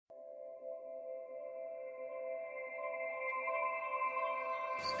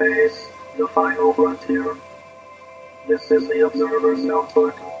Space, the final frontier. This is the Observer's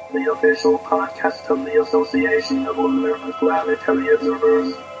Notebook, the official podcast of the Association of Lunar and Planetary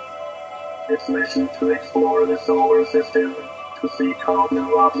Observers. Its mission to explore the solar system, to seek out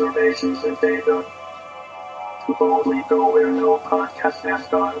new observations and data, to boldly go where no podcast has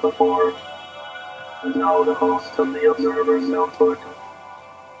gone before. And now the host of the Observer's Notebook,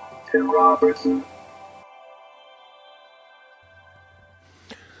 Tim Robertson.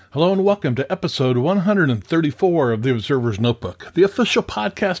 Hello and welcome to episode 134 of the Observer's Notebook, the official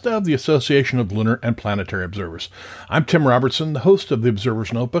podcast of the Association of Lunar and Planetary Observers. I'm Tim Robertson, the host of the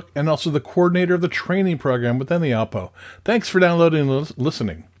Observer's Notebook and also the coordinator of the training program within the ALPO. Thanks for downloading and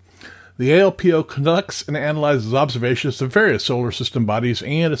listening. The ALPO conducts and analyzes observations of various solar system bodies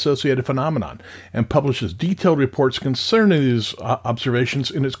and associated phenomena, and publishes detailed reports concerning these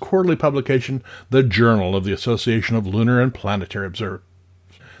observations in its quarterly publication, the Journal of the Association of Lunar and Planetary Observers.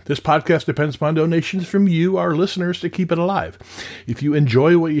 This podcast depends upon donations from you, our listeners, to keep it alive. If you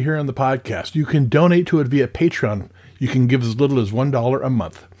enjoy what you hear on the podcast, you can donate to it via Patreon. You can give as little as $1 a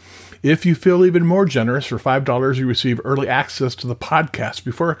month. If you feel even more generous, for $5, you receive early access to the podcast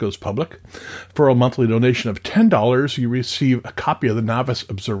before it goes public. For a monthly donation of $10, you receive a copy of the Novice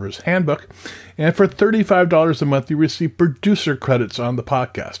Observer's Handbook. And for $35 a month, you receive producer credits on the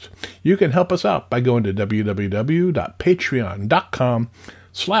podcast. You can help us out by going to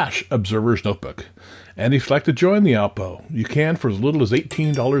www.patreon.com/Observer's Notebook. And if you'd like to join the ALPO, you can for as little as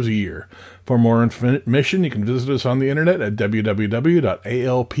 $18 a year. For more information, you can visit us on the internet at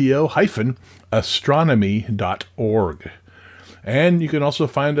www.alpo-astronomy.org. And you can also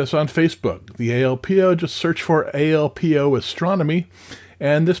find us on Facebook. The ALPO, just search for ALPO Astronomy.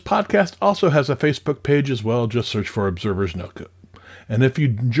 And this podcast also has a Facebook page as well. Just search for Observer's Notebook. And if you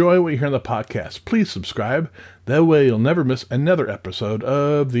enjoy what you hear on the podcast, please subscribe. That way you'll never miss another episode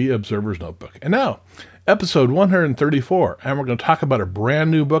of the Observer's Notebook. And now, episode 134, and we're going to talk about a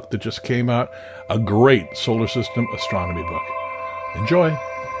brand new book that just came out, a great solar system astronomy book. Enjoy.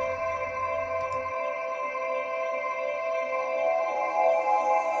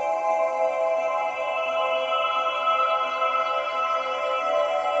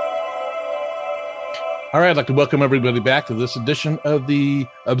 All right, I'd like to welcome everybody back to this edition of the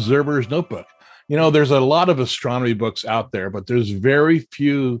Observer's Notebook. You know, there's a lot of astronomy books out there, but there's very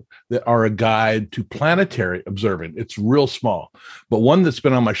few that are a guide to planetary observing. It's real small. But one that's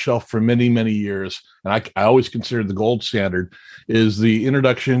been on my shelf for many, many years, and I always consider the gold standard, is the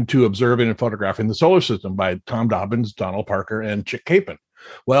Introduction to Observing and Photographing the Solar System by Tom Dobbins, Donald Parker, and Chick Capen.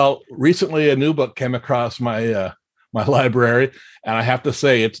 Well, recently a new book came across my library, and I have to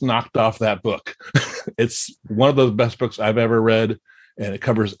say it's knocked off that book. It's one of the best books I've ever read, and it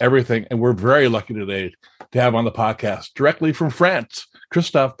covers everything. And we're very lucky today to have on the podcast directly from France,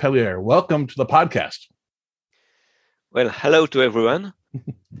 Christophe Pellier. Welcome to the podcast. Well, hello to everyone.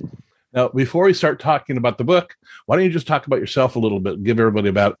 Now, before we start talking about the book, why don't you just talk about yourself a little bit, give everybody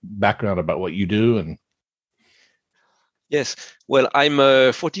about background about what you do? And Yes, well,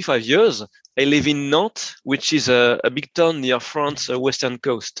 I'm 45 years. I live in Nantes, which is a big town near France, western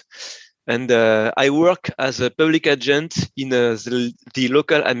coast. And I work as a public agent in the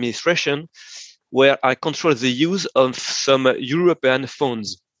local administration, where I control the use of some European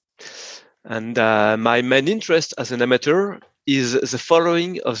funds. And my main interest as an amateur is the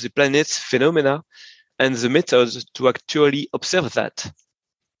following of the planet's phenomena and the methods to actually observe that.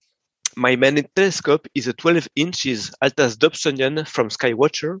 My main telescope is a 12 inches Altas Dobsonian from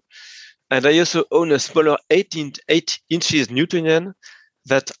Skywatcher, and I also own a smaller 8 inches Newtonian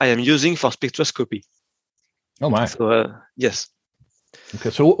that I am using for spectroscopy. Oh my! So yes.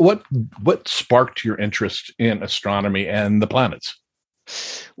 Okay, so what sparked your interest in astronomy and the planets?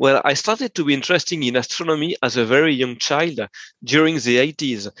 Well, I started to be interested in astronomy as a very young child during the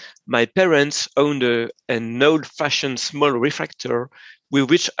 80s. My parents owned an old-fashioned small refractor with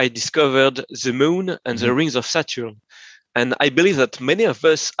which I discovered the moon and the rings of Saturn. And I believe that many of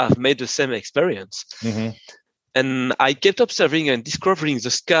us have made the same experience. Mm-hmm. And I kept observing and discovering the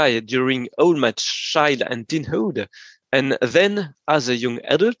sky during all my child and teenhood. And then, as a young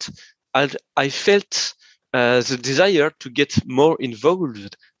adult, I felt the desire to get more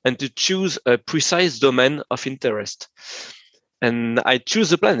involved and to choose a precise domain of interest. And I choose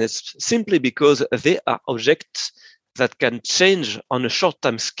the planets simply because they are objects that can change on a short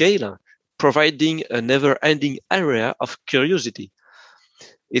time scale, providing a never-ending area of curiosity.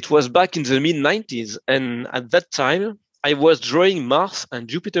 It was back in the mid-90s, and at that time, I was drawing Mars and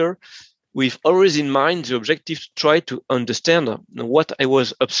Jupiter with always in mind the objective to try to understand what I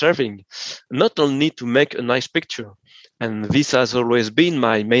was observing, not only to make a nice picture. And this has always been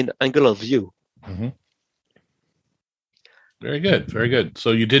my main angle of view. Mm-hmm. Very good, very good.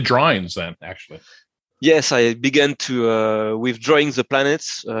 So you did drawings then, actually. Yes, I began to with drawing the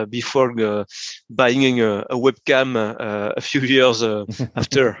planets before buying a webcam a few years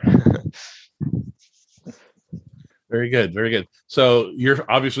after. Very good, very good. So you're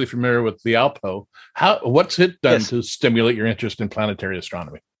obviously familiar with the ALPO. What's it done to stimulate your interest in planetary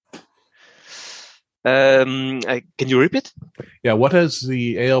astronomy? Can you repeat? Yeah, what has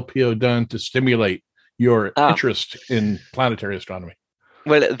the ALPO done to stimulate your interest in planetary astronomy?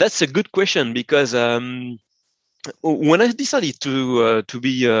 Well, that's a good question, because when I decided to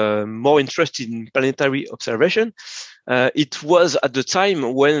be more interested in planetary observation, it was at the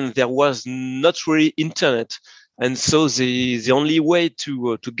time when there was not really internet, and so the only way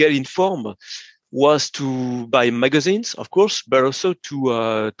to get informed was to buy magazines, of course, but also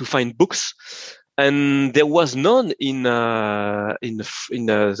to find books. And there was none in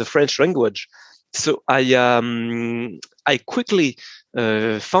the French language, so I quickly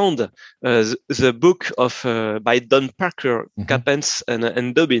found the book of by Parker, Capen,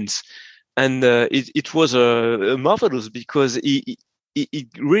 and Dobbins, and it was marvelous, because it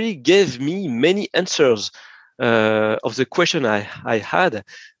really gave me many answers of the question I had.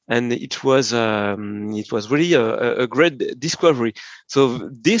 And it was really a great discovery. So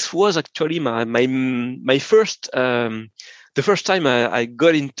this was actually my first the first time I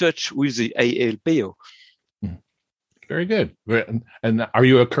got in touch with the ALPO. Very good. And are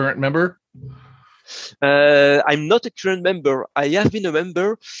you a current member? I'm not a current member. I have been a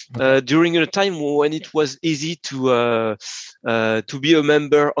member during a time when it was easy to be a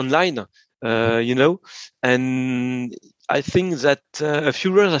member online. And I think that a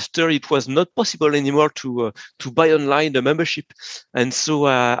few years after, it was not possible anymore to buy online the membership, and so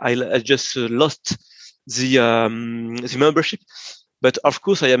I just lost the membership. But of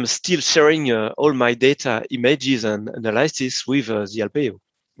course, I am still sharing all my data, images, and analysis with the ALPO.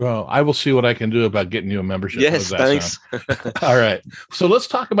 Well, I will see what I can do about getting you a membership. Yes, thanks. All right. So let's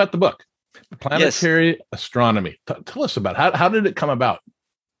talk about the book, Planetary Astronomy. Tell us about it. How did it come about?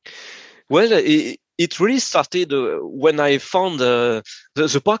 Well, it really started when I found the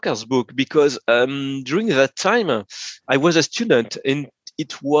Parker's book, because during that time I was a student, and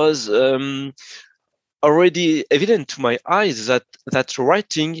it was already evident to my eyes that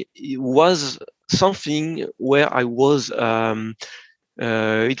writing was something where I was.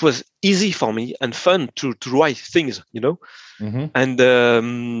 It was easy for me and fun to write things, Mm-hmm. And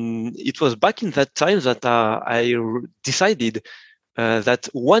it was back in that time that I decided that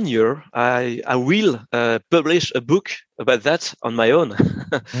one year I will publish a book about that on my own.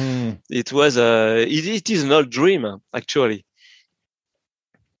 It was it is an old dream, actually.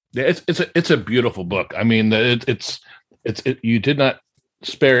 Yeah, it's a beautiful book. I mean, it's you did not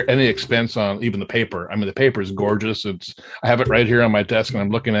spare any expense on even the paper. I mean, the paper is gorgeous. I have it right here on my desk, and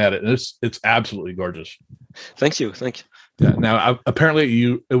I'm looking at it, and it's absolutely gorgeous. Thank you. Yeah. Now,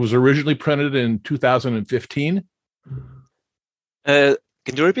 apparently, it was originally printed in 2015. Can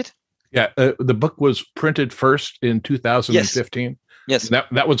you repeat? Yeah, the book was printed first in 2015. Yes. And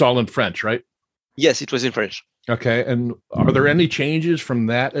that was all in French, right? Yes, it was in French. Okay. And are there any changes from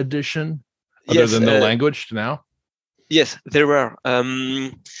that edition other than the language to now? Yes, there are.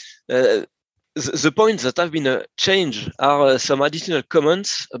 The points that have been changed are some additional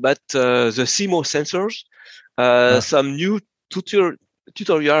comments about the CMO sensors, some new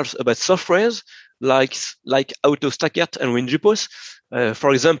tutorials about softwares like AutoStackert and WinJupos.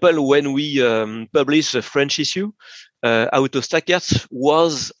 For example, when we published the French issue, AutoStackert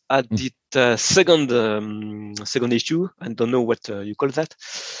was at its second issue. I don't know what you call that.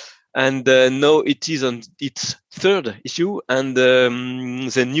 And now it is on its third issue, and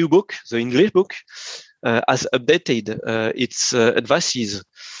the new book, the English book, has updated its advices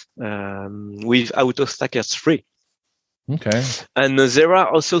with AutoStackert 3. Okay. And there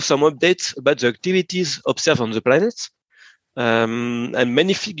are also some updates about the activities observed on the planets. And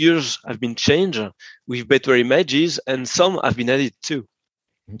many figures have been changed with better images, and some have been added too.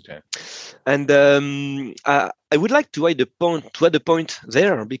 Okay. And I would like to add a point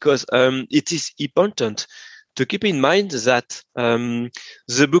there, because it is important to keep in mind that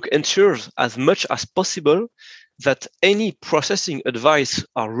the book ensures as much as possible that any processing advice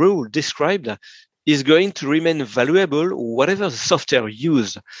or rule described is going to remain valuable whatever the software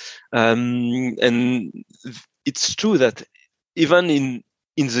used. And it's true that even in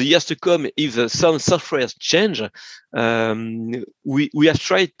the years to come, if some software change, we have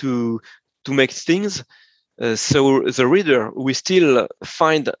tried to to make things so the reader will still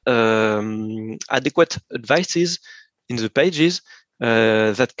find adequate advices in the pages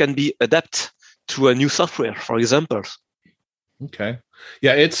that can be adapted to a new software, for example. Okay.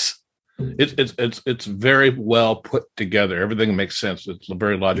 Yeah, it's very well put together. Everything makes sense. It's a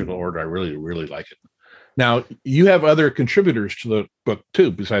very logical order. I really, really like it. Now, you have other contributors to the book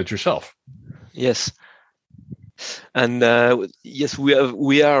too, besides yourself. Yes. And yes,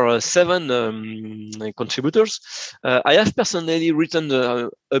 we are 7 contributors. I have personally written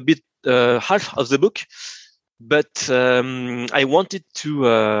a bit half of the book, but I wanted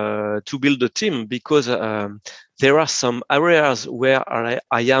to build a team because there are some areas where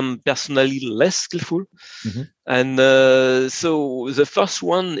I am personally less skillful, and so the first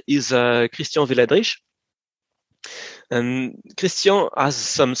one is Christian Villadrich. And Christian has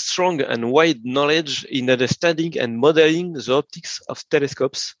some strong and wide knowledge in understanding and modeling the optics of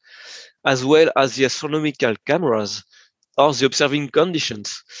telescopes, as well as the astronomical cameras or the observing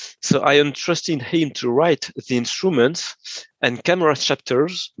conditions. So I am trusting him to write the instruments and camera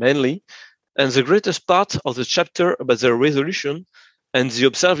chapters mainly, and the greatest part of the chapter about the resolution and the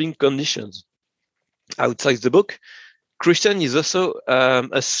observing conditions. Outside the book, Christian is also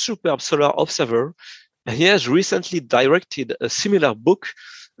a superb solar observer. He has recently directed a similar book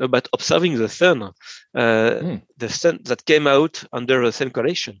about observing the sun, the sun that came out under the same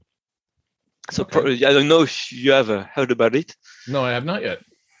collection. So I don't know if you have heard about it. No, I have not yet.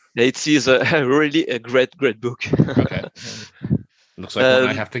 It is really a great book. Okay. Looks like one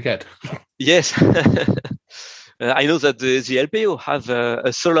I have to get. Yes. I know that the ALPO have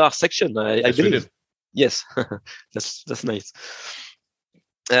a solar section, I believe. Yes, that's nice.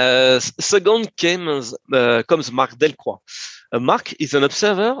 Second comes Marc Delcroix. Marc is an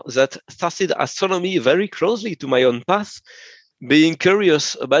observer that started astronomy very closely to my own path, being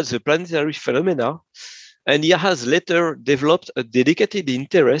curious about the planetary phenomena, and he has later developed a dedicated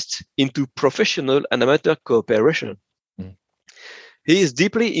interest into professional and amateur cooperation. He is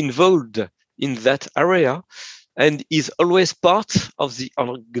deeply involved in that area and is always part of the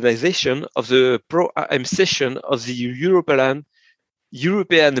organization of the Pro-AM session of the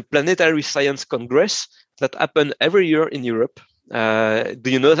European Planetary Science Congress that happen every year in Europe. Do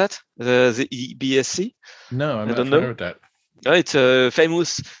you know that? The EBSC? No, I'm not familiar with that. It's a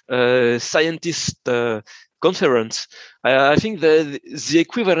famous scientist conference. I think the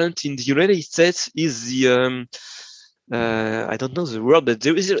equivalent in the United States is the I don't know the word, but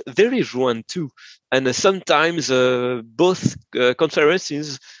there is one too. And sometimes both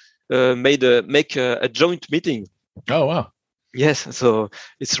conferences make a joint meeting. Oh wow! Yes, so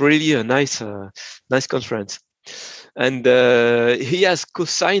it's really a nice conference. And he has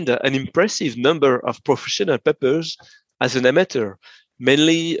co-signed an impressive number of professional papers as an amateur,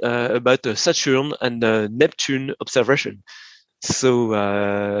 mainly about Saturn and Neptune observation. So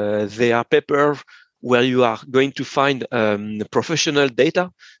they are papers where you are going to find professional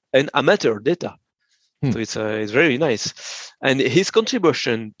data and amateur data. So it's very nice. And his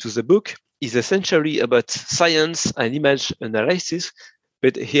contribution to the book is essentially about science and image analysis,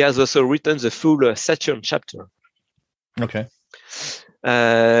 but he has also written the full Saturn chapter. Okay.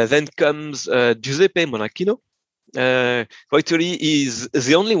 Then comes Giuseppe Monachino. Actually, he's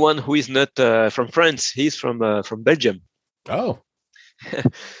the only one who is not from France. He's from Belgium. Oh.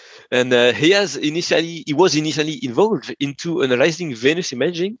 And he was initially involved into analyzing Venus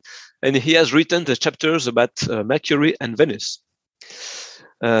imaging, and he has written the chapters about Mercury and Venus.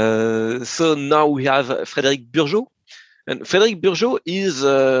 So now we have Frédéric Burgeot. And Frédéric Burgeot is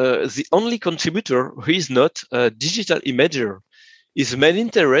the only contributor who is not a digital imager. His main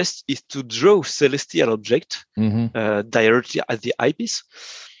interest is to draw celestial objects directly at the eyepiece.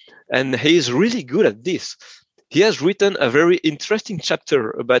 And he is really good at this. He has written a very interesting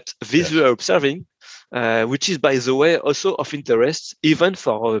chapter about visual observing, which is, by the way, also of interest even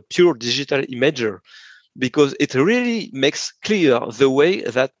for a pure digital imager, because it really makes clear the way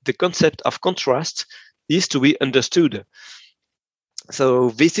that the concept of contrast is to be understood. So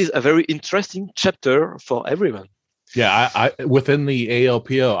this is a very interesting chapter for everyone. Yeah, I within the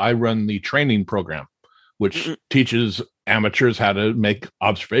ALPO, I run the training program, which teaches amateurs how to make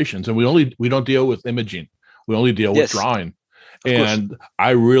observations, and we don't deal with imaging. We only deal with drawing. And I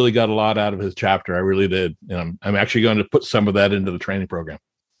really got a lot out of his chapter. I really did. And I'm actually going to put some of that into the training program.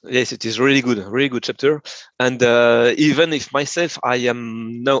 Yes, it is really good chapter. And even if myself, I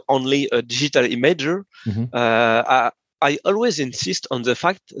am now only a digital imager, I always insist on the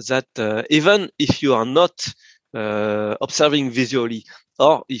fact that even if you are not observing visually,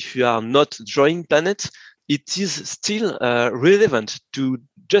 or if you are not drawing planets, it is still relevant to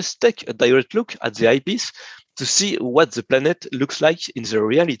just take a direct look at the eyepiece to see what the planet looks like in the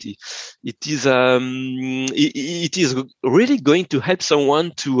reality. It is really going to help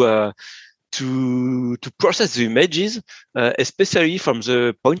someone to process the images, especially from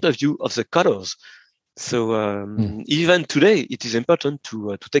the point of view of the colors. So even today, it is important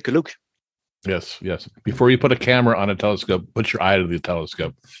to take a look. Yes. Before you put a camera on a telescope, put your eye to the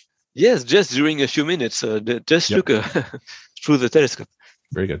telescope. Yes, just during a few minutes, just look through the telescope.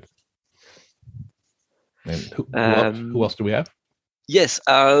 Very good. And who else do we have? Yes,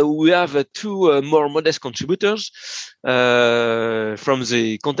 we have two more modest contributors from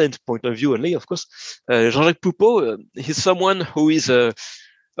the content point of view only, of course. Jean-Jacques Poupeau, he's someone who is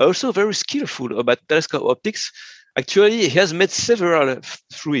also very skillful about telescope optics. Actually, he has made several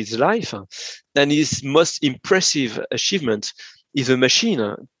through his life, and his most impressive achievement is a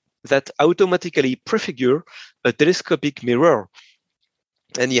machine that automatically prefigure a telescopic mirror.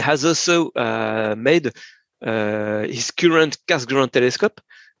 And he has also made his current Cassegrain telescope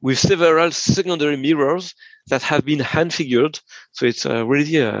with several secondary mirrors that have been hand-figured. So it's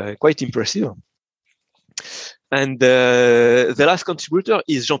really quite impressive. And the last contributor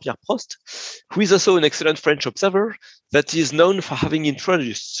is Jean-Pierre Prost, who is also an excellent French observer that is known for having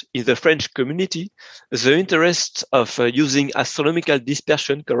introduced in the French community the interest of using astronomical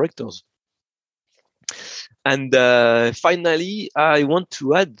dispersion correctors. And finally, I want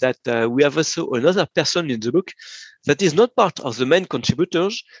to add that we have also another person in the book that is not part of the main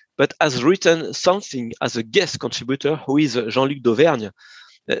contributors, but has written something as a guest contributor, who is Jean-Luc d'Auvergne.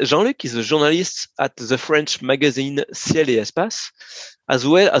 Jean-Luc is a journalist at the French magazine Ciel et Espace, as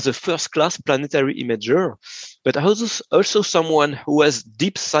well as a first-class planetary imager, but also someone who has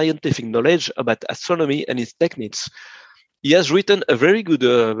deep scientific knowledge about astronomy and its techniques. He has written a very good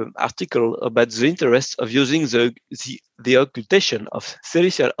article about the interest of using the occultation of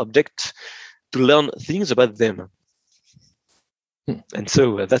celestial objects to learn things about them. And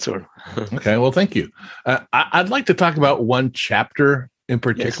so that's all. Okay, well, thank you. I'd like to talk about one chapter in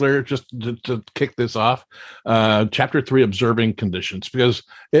particular, yes, just to kick this off. Chapter 3, observing conditions, because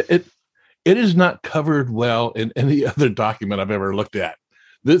it is not covered well in any other document I've ever looked at.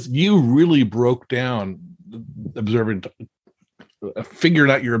 You really broke down observing, figuring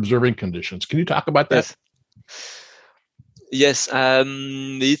out your observing conditions. Can you talk about that? Yes,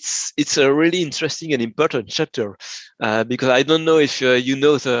 it's a really interesting and important chapter because I don't know if you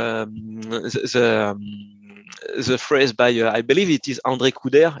know the phrase by I believe it is André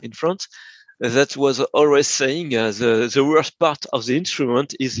Couder in France that was always saying the worst part of the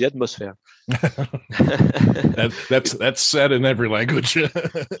instrument is the atmosphere. That's said in every language.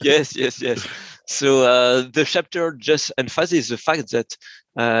 Yes. So the chapter just emphasizes the fact that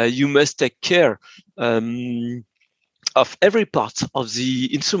you must take care of every part of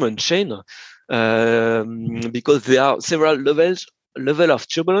the instrument chain because there are several levels of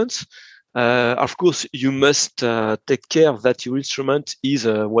turbulence. Of course, you must take care that your instrument is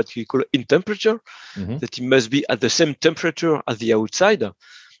what we call in temperature, that it must be at the same temperature as the outside.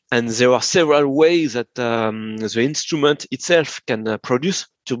 And there are several ways that the instrument itself can produce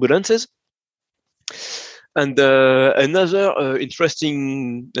turbulences. And another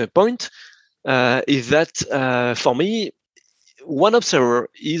interesting point is that for me, one observer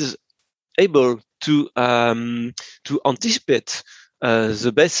is able to anticipate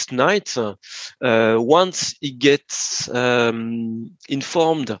the best night once he gets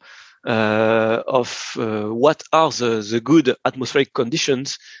informed of what are the good atmospheric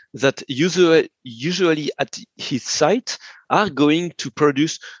conditions that usually at his site are going to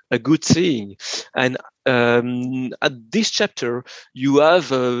produce a good seeing. And at this chapter, you have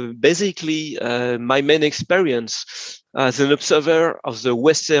basically my main experience as an observer of the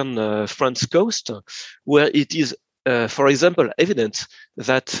western France coast, where it is, for example, evident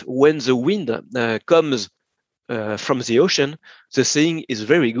that when the wind comes from the ocean, the seeing is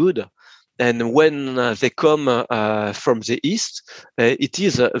very good. And when they come from the east, it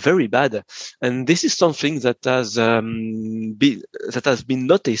is very bad. And this is something that has been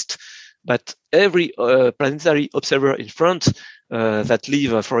noticed. But every planetary observer in France that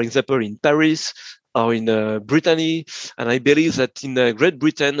live, for example, in Paris or in Brittany, and I believe that in Great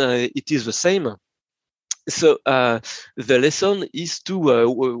Britain it is the same. So the lesson is to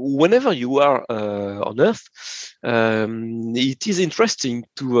whenever you are on Earth, it is interesting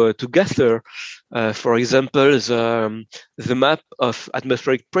to gather, for example, the map of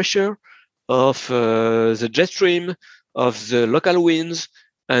atmospheric pressure, of the jet stream, of the local winds,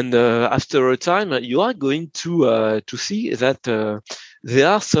 and after a time, you are going to see that there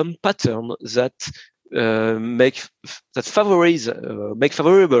are some patterns that make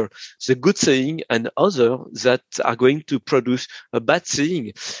favorable the good seeing and other that are going to produce a bad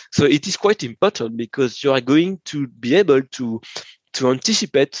seeing. So it is quite important because you are going to be able to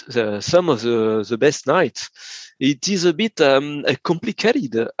anticipate some of the best nights. It is a bit a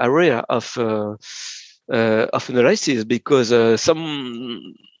complicated area of analysis because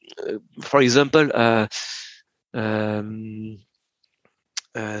for example,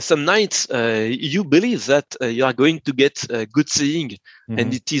 some nights you believe that you are going to get good seeing,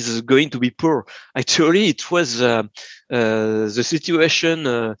 and it is going to be poor. Actually, it was the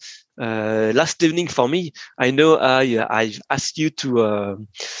situation last evening for me. I know I've asked you to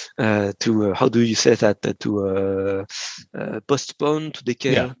how do you say that, to postpone to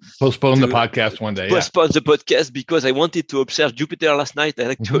postpone the podcast one day. Postpone the podcast because I wanted to observe Jupiter last night,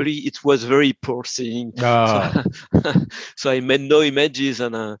 and actually it was very poor seeing. So I made no images,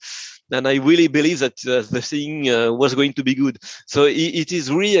 and I really believe that the thing was going to be good. So it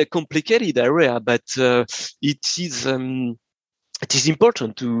is really a complicated area, but it is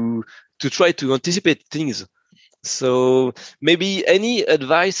important to try to anticipate things. So maybe any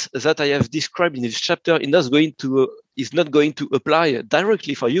advice that I have described in this chapter is not going to apply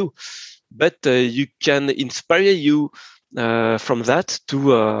directly for you, but you can inspire you from that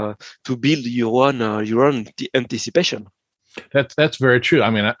to build your own anticipation. That's very true.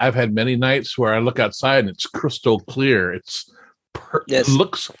 I mean, I've had many nights where I look outside and it's crystal clear. It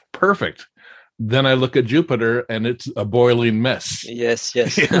looks perfect. Then I look at Jupiter and it's a boiling mess. Yes.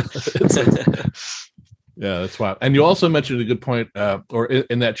 Yeah, that's wild. And you also mentioned a good point, or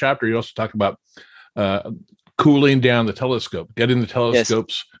in that chapter, you also talk about cooling down the telescope, getting the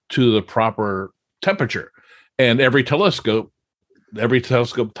telescopes to the proper temperature. And every telescope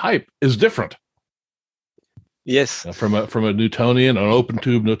type is different. Yes. From a Newtonian, an open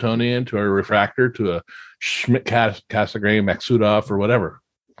tube Newtonian, to a refractor, to a Schmidt-Cassegrain, Maksudov, or whatever.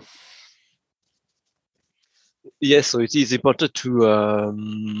 Yes, so it is important to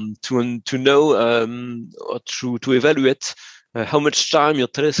know or to evaluate how much time your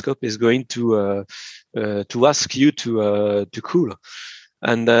telescope is going to ask you to cool.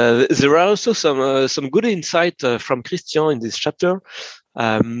 And there are also some good insight from Christian in this chapter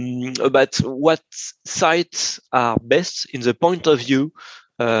about what sites are best in the point of view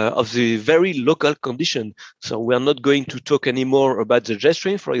of the very local condition. So we are not going to talk anymore about the jet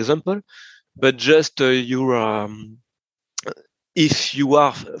stream, for example, but just if you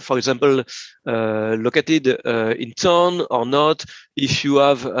are, for example, located in town or not, if you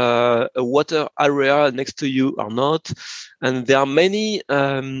have a water area next to you or not. And there are many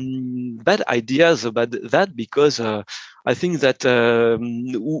bad ideas about that, because I think that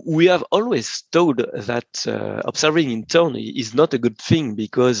we have always told that observing in town is not a good thing,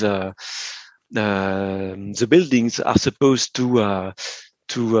 because the buildings are supposed to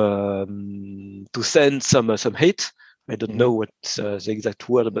send some heat. I don't know what's the exact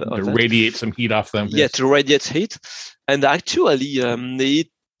word about to that. Radiate some heat off them. Yeah, to radiate heat. And actually,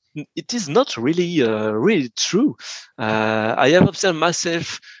 it is not really true. I have observed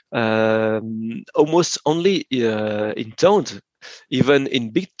myself almost only in towns, even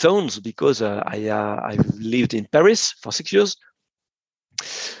in big towns, because I've lived in Paris for 6 years.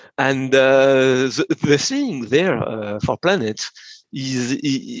 And the thing there for planets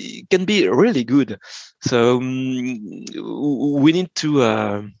can be really good. So we need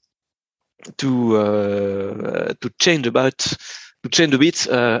to change a bit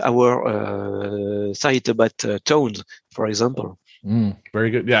our site about tones, for example. Very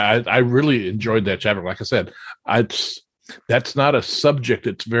good. Yeah, I really enjoyed that chapter. Like I said, that's not a subject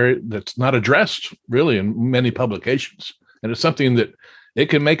that's not addressed really in many publications, and it's something that it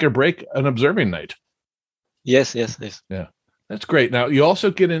can make or break an observing night. Yes. Yeah. That's great. Now you also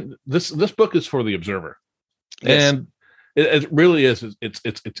get in this book is for the observer, yes. And it really is.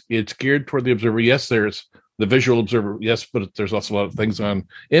 It's geared toward the observer. Yes, there's the visual observer. Yes, but there's also a lot of things on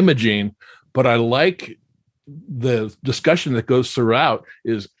imaging. But I like the discussion that goes throughout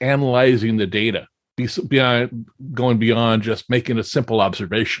is analyzing the data, going beyond just making a simple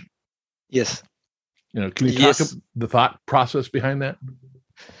observation. Yes. Can you talk about the thought process behind that?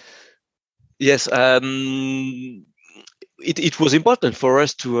 Yes. It was important for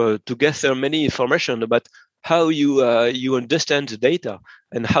us to gather many information about how you understand the data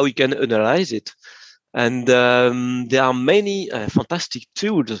and how you can analyze it. And there are many fantastic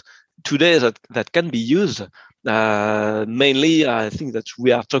tools today that can be used. Mainly, I think that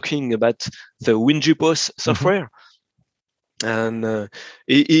we are talking about the WinJupos software. And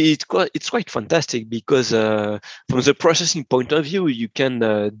it's quite fantastic because from the processing point of view, you can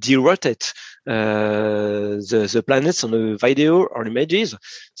derotate the planets on a video or images,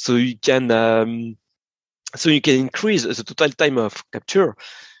 so you can increase the total time of capture.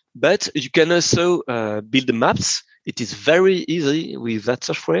 But you can also build maps. It is very easy with that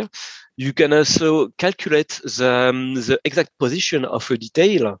software. You can also calculate the exact position of a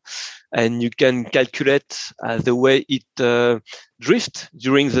detail, and you can calculate the way it drifts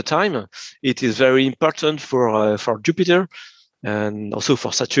during the time. It is very important for Jupiter, and also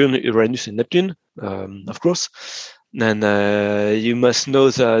for Saturn, Uranus, and Neptune, of course. And you must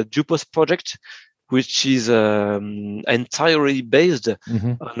know the JUPOS project, which is entirely based on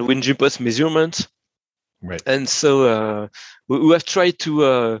WinJUPOS measurements. Right. And so we have tried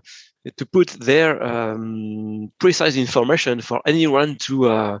to put there precise information for anyone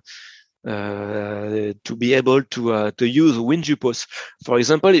to be able to use WinJUPOS. For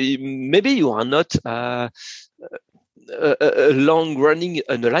example, maybe you are not a long-running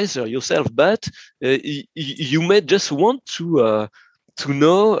analyzer yourself, but you may just want to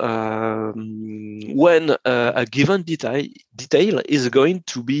know when a given detail is going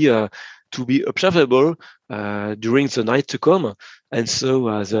to be observable during the night to come. And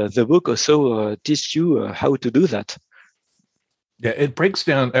so the book also teaches you how to do that. Yeah, it breaks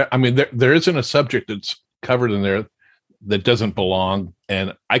down. I mean, there isn't a subject that's covered in there that doesn't belong,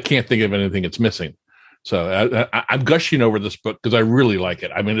 and I can't think of anything it's missing. So I'm gushing over this book because I really like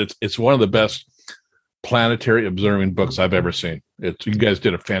it. I mean, it's one of the best planetary observing books I've ever seen. You guys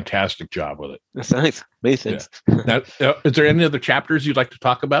did a fantastic job with it. Thanks. Many thanks. Yeah. Now, is there any other chapters you'd like to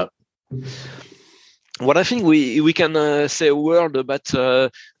talk about? Well, I think we can say a word about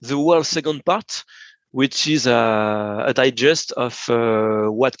the world's second part, which is a digest of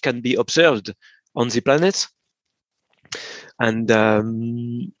what can be observed on the planet. And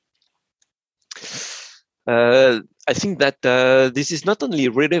I think that this is not only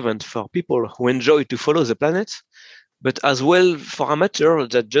relevant for people who enjoy to follow the planet, but as well for amateurs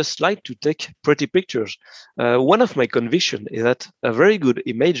that just like to take pretty pictures. One of my convictions is that a very good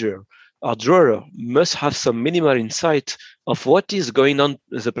imager or drawer must have some minimal insight of what is going on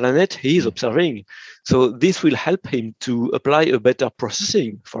the planet he is observing. So this will help him to apply a better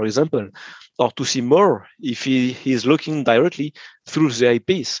processing, for example, or to see more if he is looking directly through the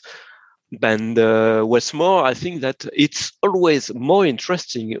eyepiece. And what's more, I think that it's always more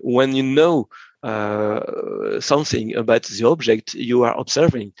interesting when you know something about the object you are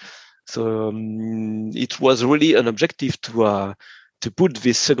observing. So it was really an objective to put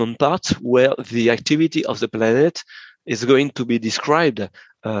this second part where the activity of the planet is going to be described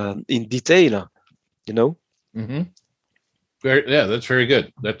in detail, you know? Mm-hmm. Yeah, that's very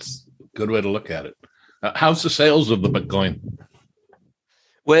good. That's a good way to look at it. How's the sales of the book going?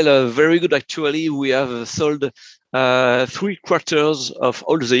 Well, very good, actually. We have sold 3/4 of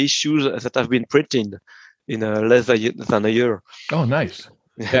all the issues that have been printed in less than a year. Oh, nice.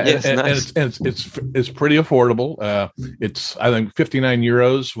 Yeah, Yes, nice. And it's pretty affordable. It's, I think, 59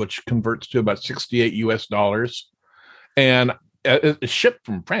 euros, which converts to about $68 US. And it's shipped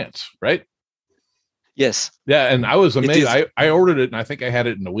from France, right? Yes. Yeah, and I was amazed. I ordered it, and I think I had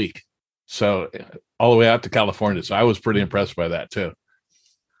it in a week. So all the way out to California. So I was pretty impressed by that, too.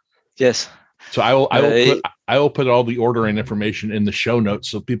 Yes. So I will put all the ordering information in the show notes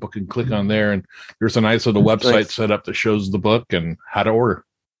so people can click on there, and there's a nice little website set up that shows the book and how to order.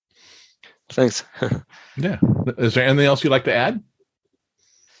 Thanks. Yeah. Is there anything else you'd like to add?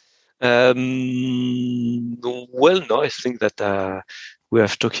 Well, no, I think that we are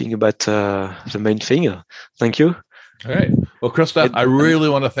talking about the main thing. Thank you. All right. Well, Christophe, I really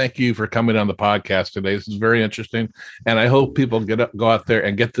want to thank you for coming on the podcast today. This is very interesting, and I hope people go out there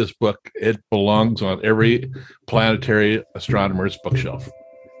and get this book. It belongs on every planetary astronomer's bookshelf.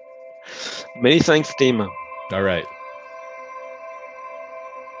 Many thanks, Tim. All right.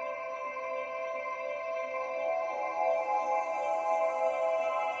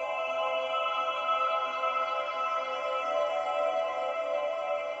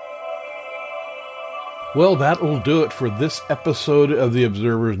 Well, that will do it for this episode of the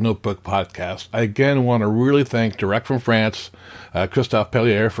Observer's Notebook podcast. I again want to really thank, direct from France, Christophe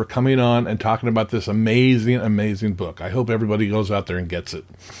Pellier for coming on and talking about this amazing, amazing book. I hope everybody goes out there and gets it.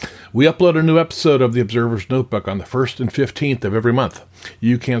 We upload a new episode of the Observer's Notebook on the 1st and 15th of every month.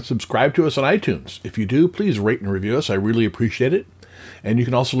 You can subscribe to us on iTunes. If you do, please rate and review us. I really appreciate it. And you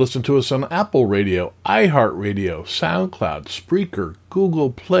can also listen to us on Apple Radio, iHeartRadio, SoundCloud, Spreaker, Google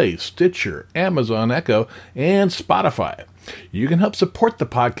Play, Stitcher, Amazon Echo, and Spotify. You can help support the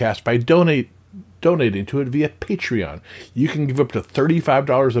podcast by donating to it via Patreon. You can give up to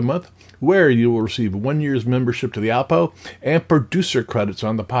 $35 a month, where you will receive 1 year's membership to the ALPO and producer credits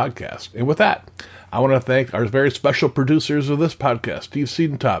on the podcast. And with that, I want to thank our very special producers of this podcast, Steve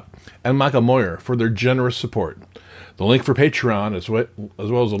Siedentop and Michael Moyer, for their generous support. The link for Patreon, as well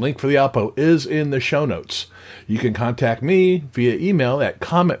as the link for the ALPO, is in the show notes. You can contact me via email at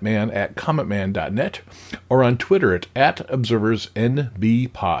commentman@commentman.net or on Twitter at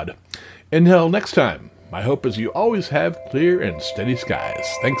observersnbpod. Until next time, my hope is you always have clear and steady skies.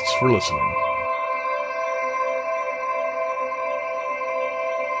 Thanks for listening.